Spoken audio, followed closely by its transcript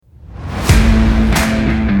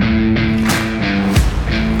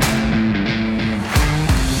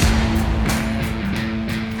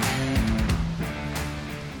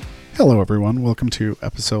Hello, everyone. Welcome to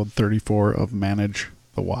episode 34 of Manage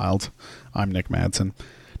the Wild. I'm Nick Madsen.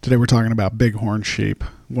 Today we're talking about bighorn sheep,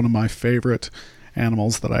 one of my favorite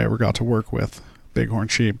animals that I ever got to work with, bighorn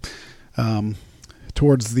sheep.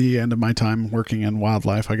 Towards the end of my time working in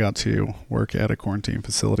wildlife, I got to work at a quarantine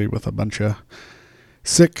facility with a bunch of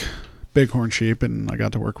sick bighorn sheep, and I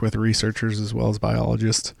got to work with researchers as well as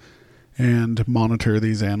biologists and monitor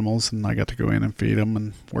these animals, and I got to go in and feed them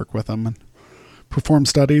and work with them and perform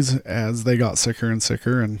studies as they got sicker and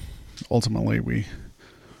sicker, and ultimately we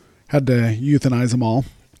had to euthanize them all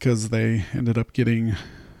because they ended up getting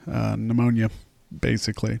pneumonia,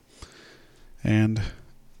 basically. And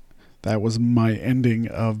that was my ending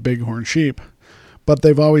of bighorn sheep. But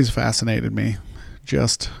they've always fascinated me,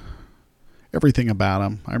 just everything about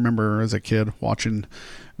them. I remember as a kid watching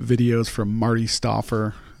videos from Marty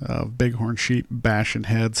Stauffer of bighorn sheep bashing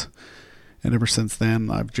heads, and ever since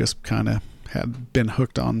then I've just kind of had been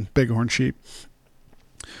hooked on bighorn sheep.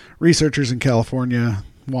 Researchers in California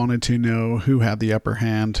wanted to know who had the upper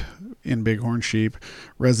hand in bighorn sheep,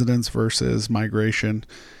 residents versus migration,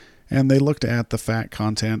 and they looked at the fat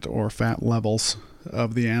content or fat levels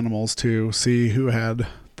of the animals to see who had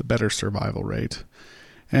the better survival rate.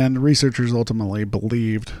 And researchers ultimately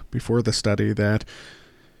believed before the study that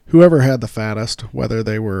whoever had the fattest, whether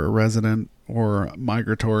they were a resident or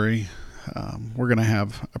migratory, we're going to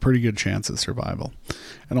have a pretty good chance of survival.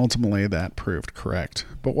 And ultimately that proved correct.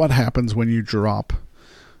 But what happens when you drop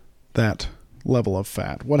that level of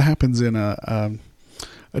fat? What happens in a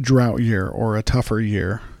drought year or a tougher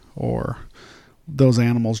year, or those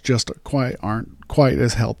animals just aren't quite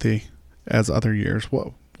as healthy as other years?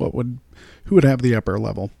 Who would have the upper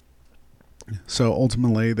level? So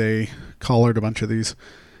ultimately they collared a bunch of these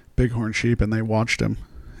bighorn sheep and they watched them,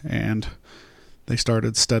 and they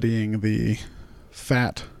started studying the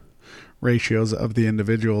fat ratios of the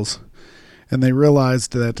individuals, and they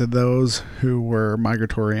realized that those who were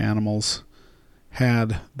migratory animals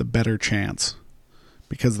had the better chance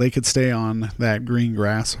because they could stay on that green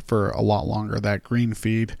grass for a lot longer, that green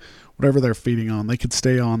feed, whatever they're feeding on. They could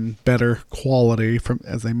stay on better quality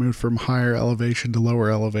as they moved from higher elevation to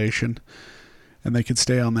lower elevation, and they could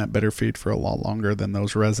stay on that better feed for a lot longer than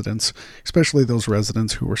those residents, especially those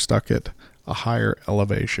residents who were stuck at a higher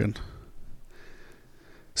elevation.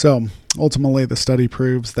 So ultimately the study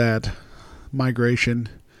proves that migration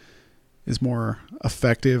is more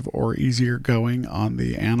effective or easier going on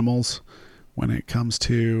the animals when it comes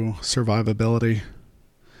to survivability.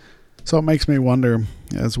 So it makes me wonder,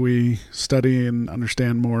 as we study and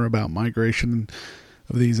understand more about migration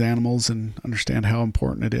of these animals and understand how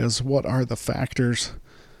important it is, what are the factors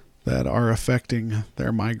that are affecting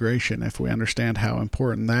their migration? If we understand how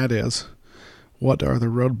important that is, what are the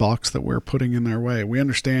roadblocks that we're putting in their way? We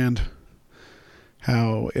understand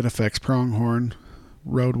how it affects pronghorn,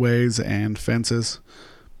 roadways, and fences,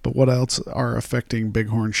 but what else are affecting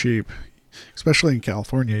bighorn sheep? Especially in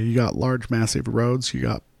California, you got large, massive roads, you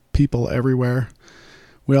got people everywhere.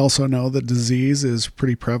 We also know that disease is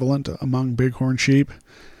pretty prevalent among bighorn sheep.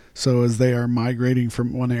 So as they are migrating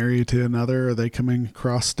from one area to another, are they coming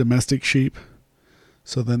across domestic sheep?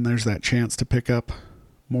 So then there's that chance to pick up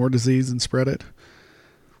more disease and spread it.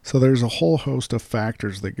 So there's a whole host of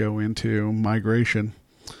factors that go into migration.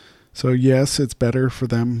 So yes, it's better for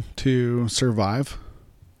them to survive,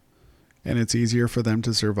 and it's easier for them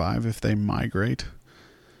to survive if they migrate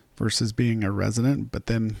versus being a resident. But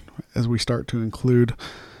then as we start to include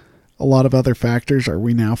a lot of other factors, are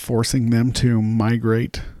we now forcing them to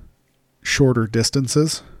migrate shorter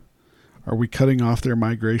distances? Are we cutting off their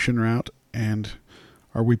migration route, and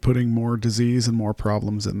are we putting more disease and more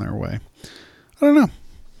problems in their way? I don't know.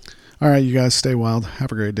 All right, you guys stay wild.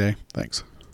 Have a great day. Thanks.